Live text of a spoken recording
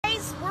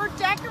we're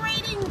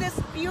decorating this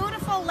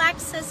beautiful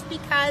Lexus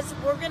because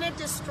we're going to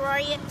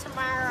destroy it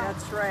tomorrow.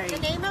 That's right. The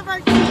name of our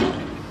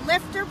team,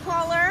 Lifter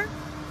Puller.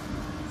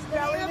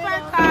 The name of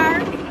our car,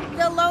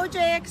 the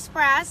LoJ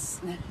Express,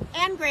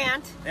 and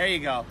Grant. There you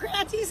go.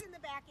 Grant, he's in the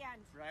back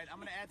end. Right, I'm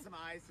going to add some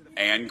eyes to the...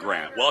 And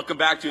Grant. Welcome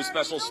back to a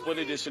special split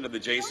edition of The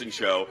Jason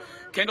Show.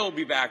 Kendall will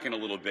be back in a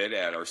little bit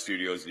at our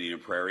studios in Eden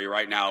Prairie.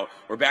 Right now,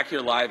 we're back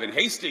here live in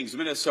Hastings,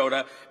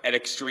 Minnesota at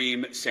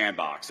Extreme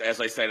Sandbox. As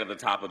I said at the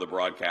top of the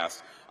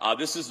broadcast,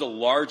 this is the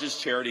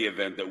largest charity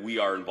event that we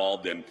are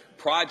involved in.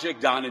 Project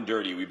Down and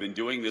Dirty. We've been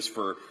doing this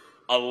for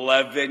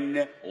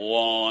 11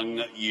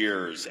 long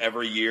years.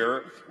 Every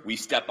year, we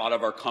step out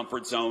of our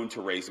comfort zone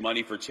to raise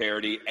money for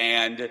charity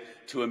and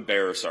to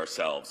embarrass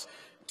ourselves.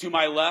 To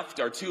my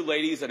left are two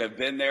ladies that have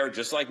been there,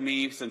 just like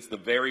me, since the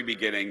very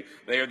beginning.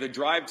 They are the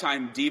drive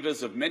time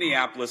divas of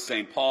Minneapolis,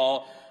 St.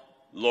 Paul,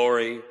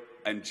 Lori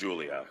and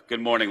Julia. Good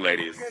morning,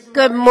 ladies.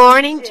 Good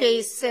morning,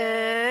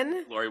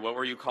 Jason. Lori, what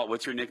were you called?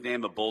 What's your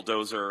nickname? A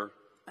bulldozer?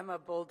 I'm a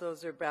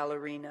bulldozer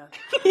ballerina.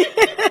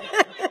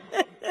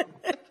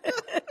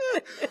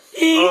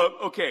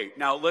 Okay,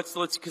 now let's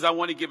because I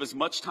want to give as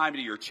much time to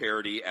your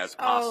charity as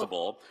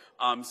possible.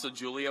 So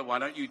Julia, why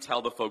don't you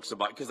tell the folks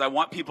about, because I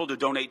want people to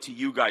donate to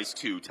you guys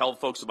too. Tell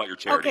folks about your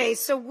charity. Okay,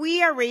 so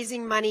we are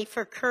raising money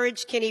for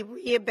Courage Kinney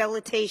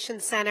Rehabilitation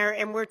Center,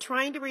 and we're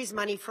trying to raise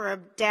money for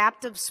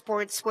adaptive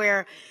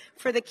sportswear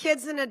for the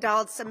kids and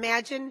adults.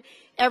 Imagine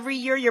every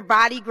year your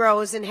body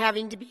grows and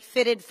having to be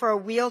fitted for a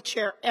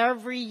wheelchair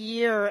every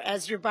year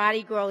as your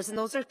body grows, and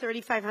those are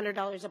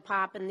 $3,500 a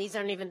pop, and these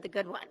aren't even the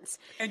good ones.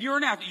 And you're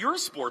an athlete. You're a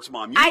sports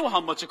mom. You know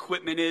how much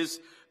equipment is.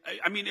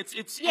 I mean,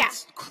 it's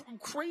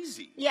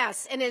crazy.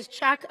 Yes, and as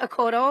Chuck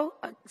Akoto,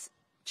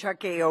 Chuck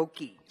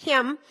Aoki.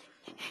 him,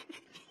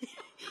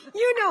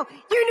 you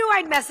knew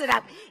I'd mess it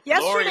up.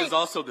 Yesterday, Lori is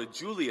also the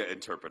Julia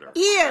interpreter.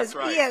 He is, That's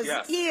right. he is,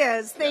 Yes. he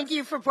is. Thank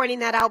you for pointing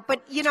that out.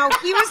 But, you know,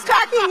 he was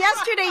talking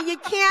yesterday, you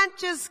can't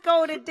just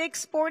go to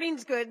Dick's Sporting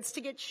Goods to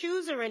get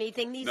shoes or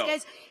anything. These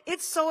guys,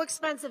 it's so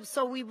expensive.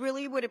 So we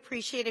really would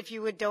appreciate if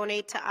you would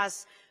donate to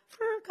us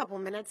for a couple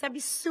minutes. That'd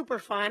be super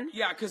fun.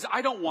 Yeah, because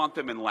I don't want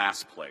them in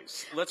last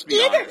place. Let's be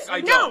honest.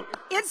 I No, don't.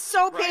 it's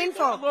so Right?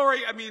 painful.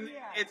 Lori, I mean,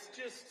 it's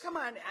just... Come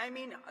on, I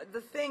mean,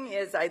 the thing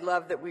is, I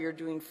love that we are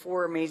doing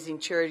 4 amazing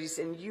charities,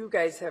 and you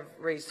guys have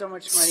raised so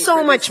much money. So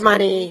for much this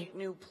money.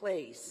 New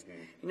place,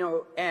 you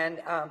know,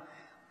 and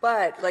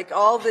but like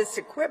all this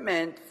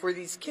equipment for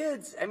these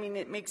kids, I mean,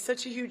 it makes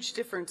such a huge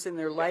difference in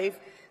their life,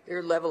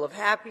 their level of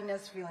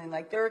happiness, feeling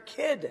like they're a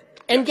kid.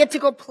 And get to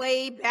go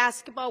play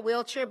basketball,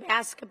 wheelchair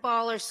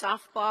basketball, or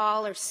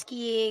softball, or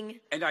skiing.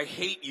 And I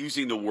hate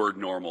using the word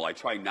normal. I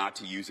try not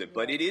to use it,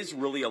 but it is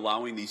really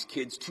allowing these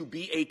kids to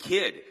be a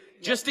kid,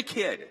 just a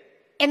kid.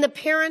 And the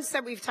parents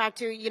that we've talked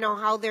to, you know,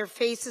 how their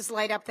faces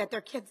light up that their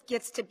kid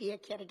gets to be a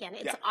kid again.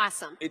 It's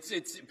awesome.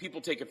 It's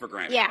people take it for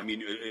granted. Yeah. I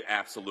mean,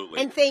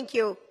 absolutely. And thank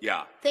you.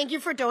 Yeah. Thank you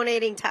for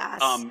donating to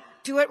us.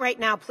 Do it right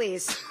now,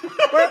 please.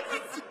 We're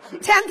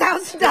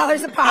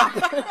 $10,000 a pop.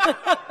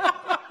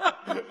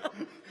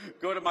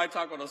 Go to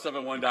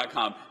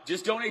mytalk1071.com.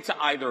 Just donate to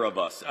either of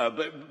us.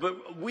 But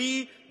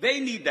they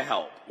need the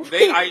help.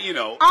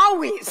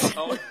 Always.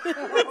 Oh.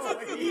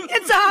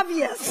 It's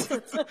obvious.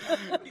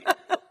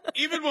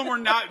 Even when we're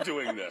not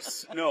doing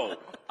this, no.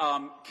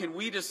 Can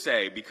we just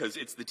say, because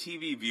it's the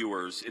TV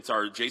viewers, it's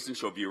our Jason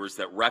Show viewers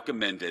that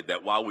recommended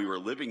that while we were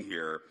living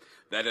here,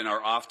 that in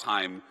our off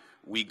time,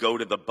 we go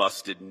to the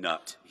Busted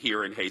Nut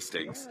here in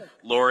Hastings.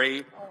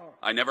 Lori,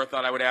 I never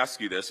thought I would ask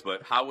you this,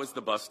 but how was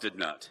the Busted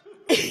Nut?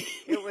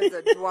 It was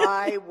a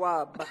dry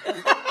wub.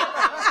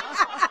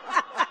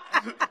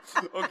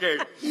 Okay,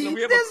 so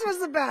This was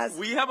the best.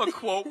 We have a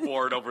quote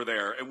board over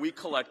there, and we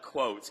collect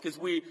quotes because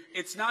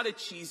it's not a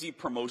cheesy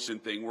promotion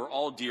thing. We're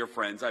all dear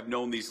friends. I've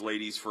known these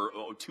ladies for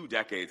 2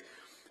 decades,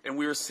 and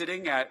we were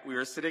sitting at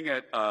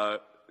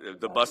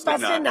the Busted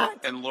Nut,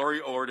 and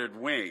Lori ordered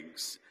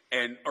wings,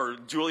 or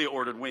Julia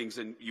ordered wings,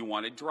 and you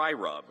wanted dry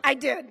rub. I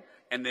did.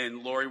 And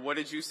then Lori, what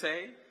did you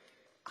say?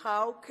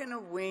 How can a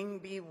wing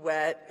be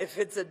wet if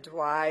it's a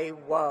dry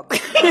wub?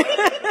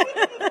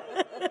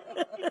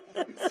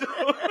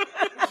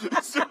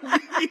 So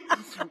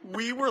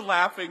we were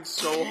laughing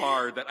so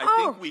hard that I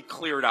think we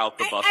cleared out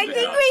the Busted I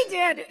think Nuts. we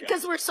did,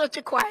 because we're such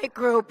a quiet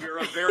group. We're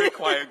a very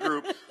quiet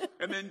group.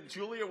 And then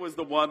Julia was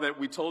the one that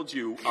we told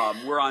you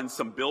we're on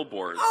some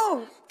billboards.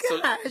 Oh,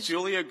 gosh. So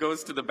Julia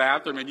goes to the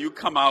bathroom, and you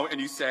come out and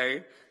you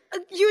say,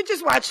 You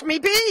just watched me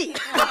be.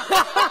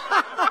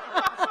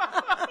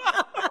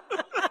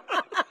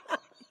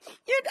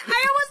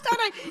 I almost thought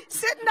I'm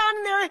sitting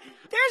down there.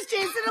 There's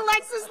Jason and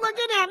Alexis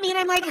looking at me, and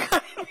I'm like,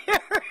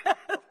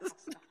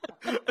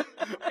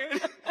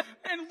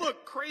 and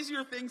look,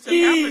 crazier things have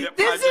happened at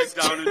Project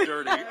Down and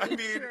Dirty. I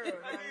mean,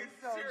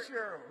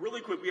 True.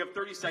 really quick, we have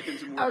 30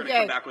 seconds, and we're going to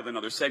come back with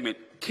another segment.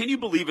 Can you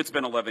believe it's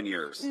been 11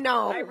 years?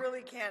 No. I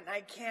really can't.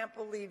 I can't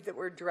believe that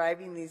we're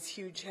driving these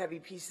huge, heavy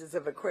pieces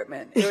of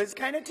equipment. It was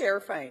kind of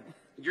terrifying.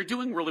 You're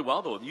doing really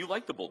well, though. You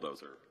like the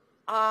bulldozer.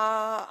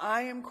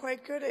 I am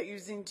quite good at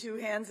using 2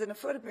 hands and a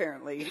foot,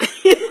 apparently.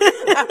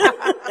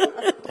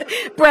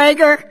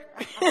 bragger.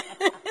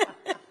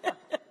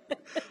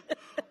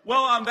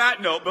 Well, on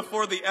that note,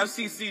 before the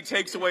FCC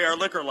takes away our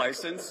liquor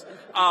license,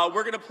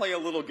 we're going to play a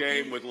little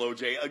game with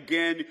LoJ.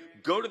 Again,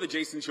 go to the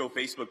Jason Show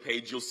Facebook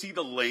page. You'll see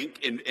the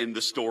link in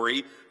the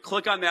story.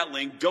 Click on that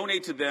link.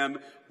 Donate to them.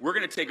 We're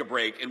going to take a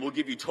break, and we'll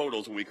give you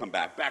totals when we come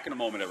back. Back in a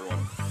moment, everyone.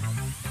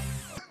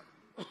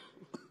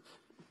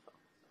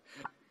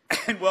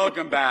 And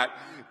welcome back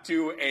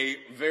to a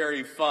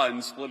very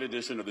fun split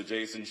edition of the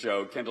Jason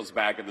Show. Kendall's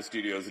back at the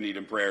studios in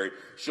Eden Prairie.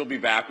 She'll be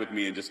back with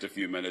me in just a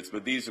few minutes.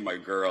 But these are my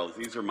girls.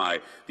 These are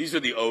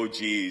the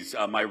OGs.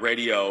 My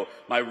radio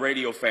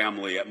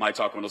family at My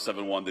Talk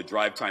 107.1, the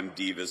Drive Time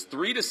Divas,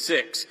 3 to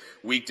 6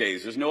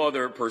 weekdays. There's no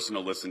other person to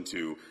listen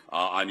to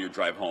on your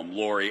drive home.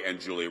 Lori and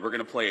Julia. We're going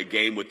to play a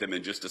game with them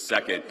in just a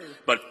second.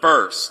 But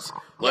first,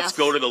 let's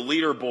go to the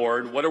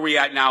leaderboard. What are we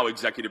at now,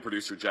 Executive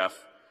Producer Jeff?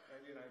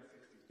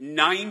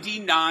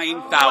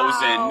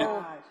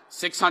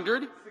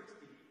 99,600?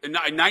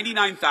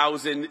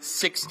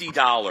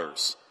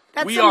 $99,060.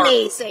 That's we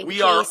amazing.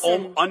 We are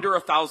Jason. under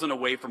 1,000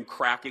 away from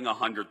cracking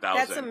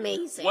 100,000. That's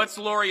amazing. What's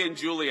Lori and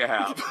Julia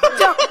have?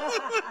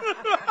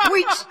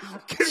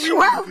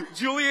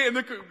 Julia in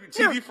the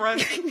TV friend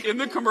in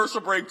the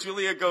commercial break.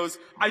 Julia goes,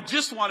 "I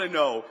just want to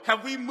know,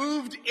 have we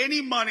moved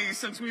any money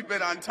since we've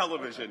been on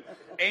television?"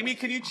 Amy,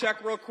 can you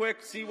check real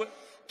quick? See what?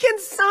 Can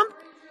some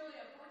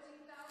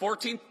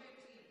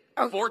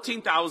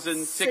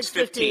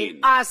 14,615.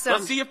 Awesome.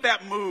 Let's see if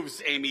that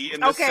moves, Amy, in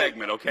this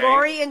segment, okay?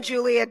 Lori and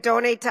Julia,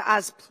 donate to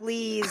us,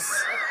 please.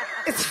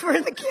 It's for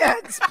the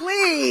kids,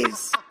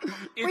 please.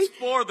 It's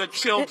for the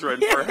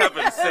children, for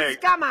heaven's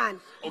sake. Come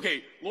on.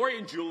 Okay, Lori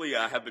and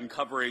Julia have been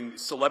covering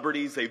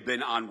celebrities. They've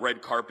been on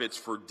red carpets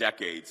for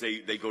decades.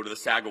 They go to the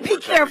SAG Awards. Be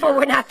careful,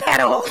 we're not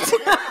that old.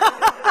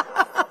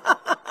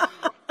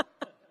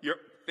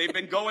 They've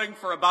been going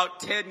for about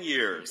 10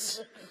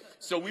 years.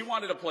 So we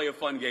wanted to play a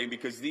fun game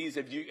because these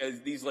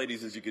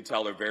ladies, as you can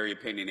tell, are very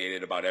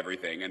opinionated about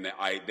everything, and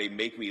they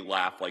make me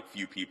laugh like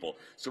few people.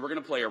 So we're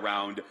going to play a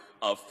round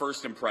of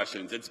first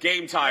impressions. It's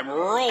game time.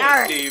 Roll it,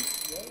 right. Steve.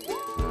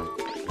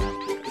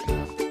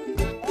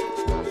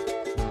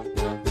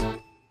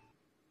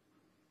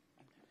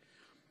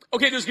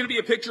 Okay, there's going to be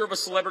a picture of a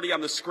celebrity on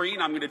the screen.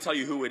 I'm going to tell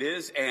you who it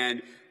is,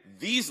 and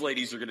these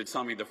ladies are going to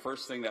tell me the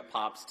first thing that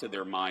pops to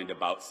their mind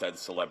about said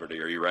celebrity.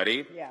 Are you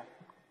ready? Yeah.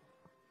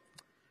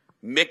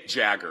 Mick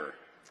Jagger.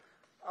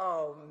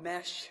 Oh,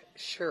 mesh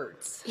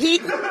shirts. He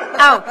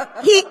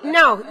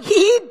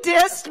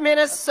dissed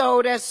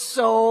Minnesota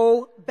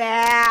so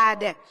bad.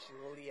 Julia.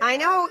 I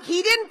know.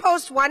 He didn't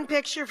post one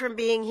picture from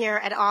being here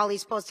at all.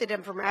 He's posted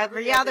them from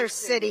every other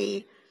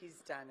city.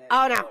 He's done it.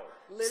 Oh, no.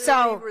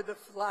 Literally, we're the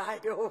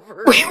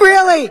flyover.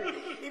 Really?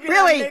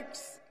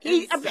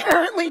 He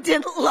apparently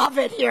didn't love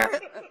it here.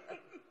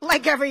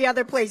 Like every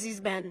other place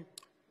he's been.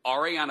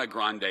 Ariana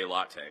Grande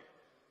latte.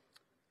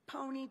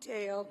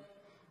 Ponytail.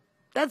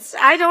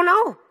 I don't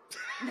know.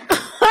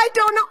 I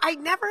don't know. I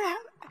never have.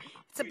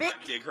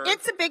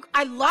 It's a big,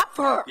 I love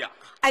her. Yeah.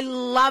 I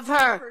love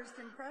her. First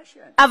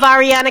impression. Of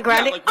Ariana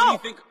Grande. Yeah, like, what do you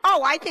think?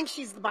 I think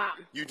she's the bomb.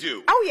 You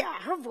do? Oh, yeah.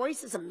 Her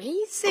voice is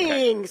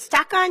amazing. Okay.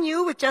 Stuck on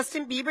You with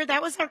Justin Bieber.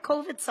 That was our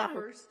COVID song.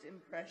 First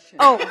impression.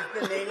 Oh. Is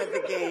the name of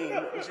the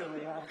game,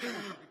 Julia.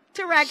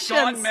 Directions.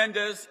 Shawn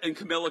Mendes and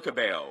Camila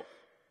Cabello.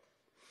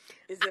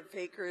 Is it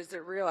fake or is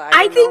it real?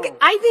 I think know.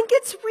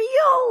 it's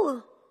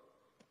real.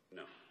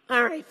 No.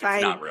 All right, fine.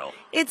 It's not real.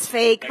 It's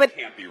fake, That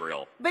can't be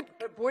real. but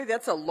But boy,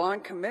 that's a long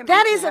commitment.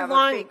 That to is a have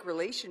long- fake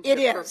relationship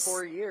it for is.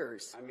 4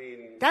 years. I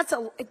mean, that's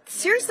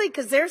seriously,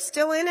 because they're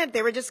still in it.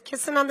 They were just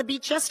kissing on the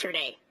beach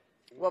yesterday.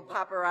 Well,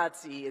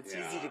 paparazzi, it's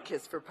easy to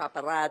kiss for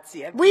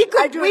paparazzi. We I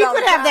could do it all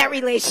the have that time.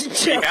 we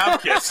relationship.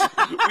 have kissed.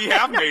 We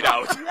have made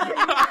out.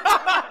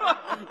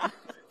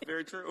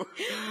 Very true.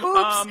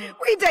 Oops,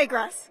 we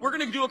digress. We're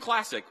going to do a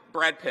classic.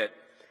 Brad Pitt.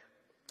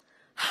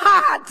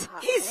 Hot.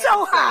 He's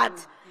so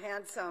hot.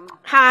 Handsome.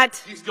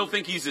 Hot. Do you still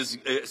think he's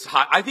as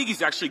hot? I think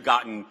he's actually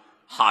gotten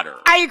hotter.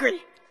 I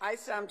agree. I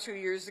saw him 2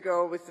 years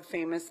ago with the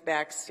famous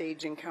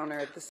backstage encounter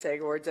at the SAG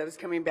Awards. I was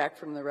coming back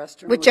from the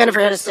restroom With Jennifer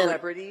looking for Aniston.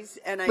 celebrities,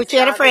 and I With saw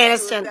Jennifer the two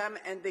Aniston. of them,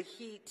 and the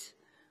heat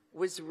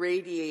was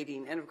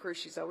radiating. And of course,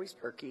 she's always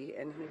perky,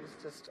 and he was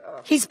just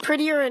He's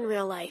prettier in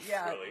real life.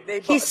 yeah. Really?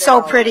 He's so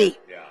all pretty.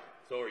 Yeah,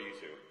 so are you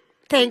two.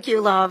 Thank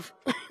you, love.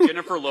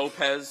 Jennifer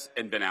Lopez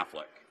and Ben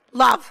Affleck.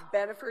 Love.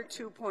 Bennifer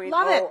 2.0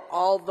 Love it.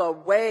 all the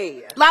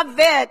way. Love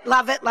it.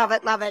 Love it. Love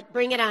it. Love it.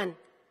 Bring it on.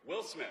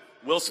 Will Smith.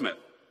 Will Smith.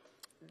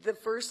 The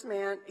first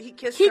man, he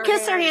kissed Our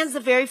hands the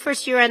very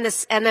first year on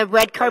the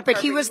red carpet.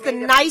 He was the He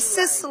made a nicest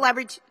beeline.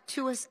 celebrity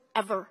to us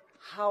ever.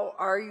 How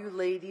are you,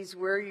 ladies?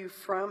 Where are you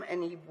from?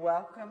 And he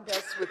welcomed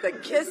us with a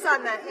kiss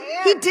on the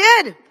hand. He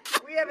did.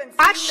 We haven't seen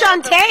At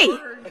that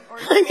Shantae. before.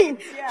 I mean,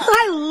 Yeah.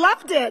 I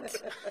loved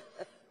it.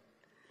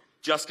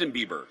 Justin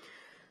Bieber.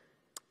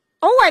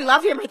 Oh, I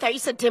love him. I thought you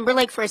said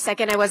Timberlake for a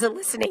second. I wasn't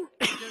listening.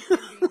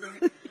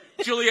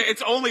 Julia,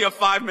 it's only a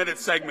 5-minute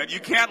segment. You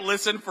can't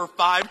listen for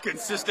 5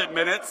 consistent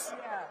minutes.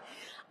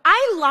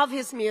 I love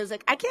his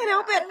music. I can't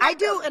help it. I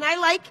do, and I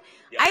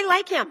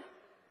like him.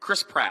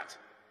 Chris Pratt.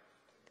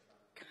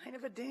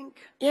 of a dink?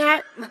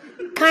 Yeah,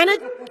 kind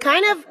of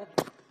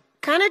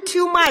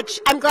too much.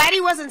 I'm glad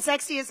he wasn't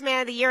Sexiest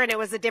Man of the Year and it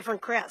was a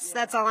different Chris.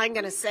 That's all I'm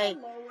going to say.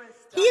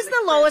 He's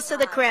the lowest of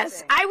the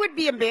Chris. I would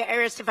be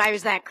embarrassed if I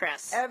was that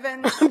Chris.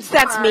 Evan,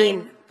 That's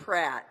mean.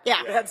 Pratt.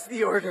 Yeah. That's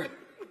the order.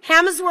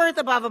 Hemsworth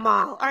above them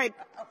all. All right.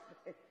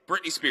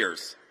 Britney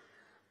Spears.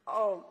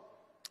 Oh,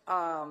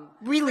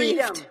 Relieved.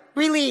 Freedom.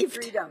 Relieved.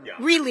 Freedom. Yeah.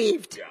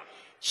 Relieved. Yeah.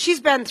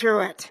 She's been through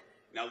it.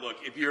 Now, look,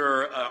 if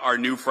you're our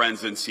new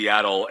friends in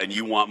Seattle and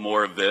you want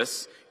more of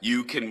this,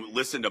 you can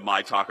listen to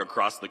My Talk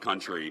across the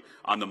country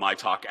on the My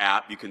Talk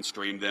app. You can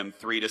stream them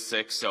 3 to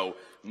 6. So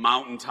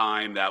Mountain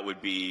Time, that would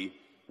be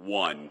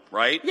 1,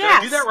 right?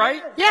 Yes. Did I do that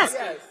right? Yes.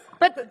 Yes.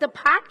 But the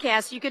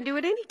podcast, you can do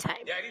it anytime.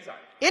 Yeah, anytime.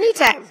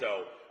 Anytime.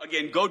 So,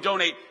 again, go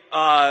donate.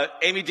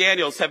 Amy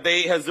Daniels,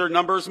 has their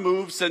numbers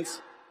moved since?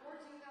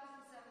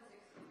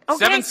 Okay.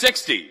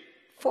 760.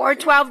 4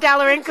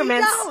 $12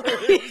 increments.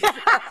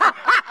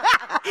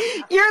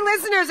 Your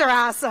listeners are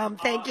awesome.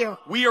 Thank you.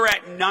 We are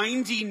at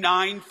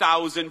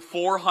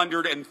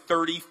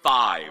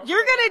 99,435.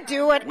 You're going to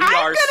do it. We I'm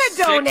are going to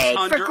donate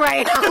for 600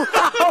 crying out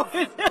loud.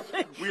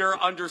 We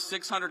are under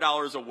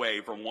 $600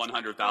 away from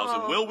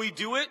 100,000. Will we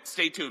do it?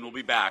 Stay tuned. We'll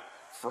be back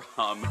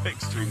from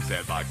Extreme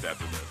Sandbox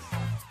after this.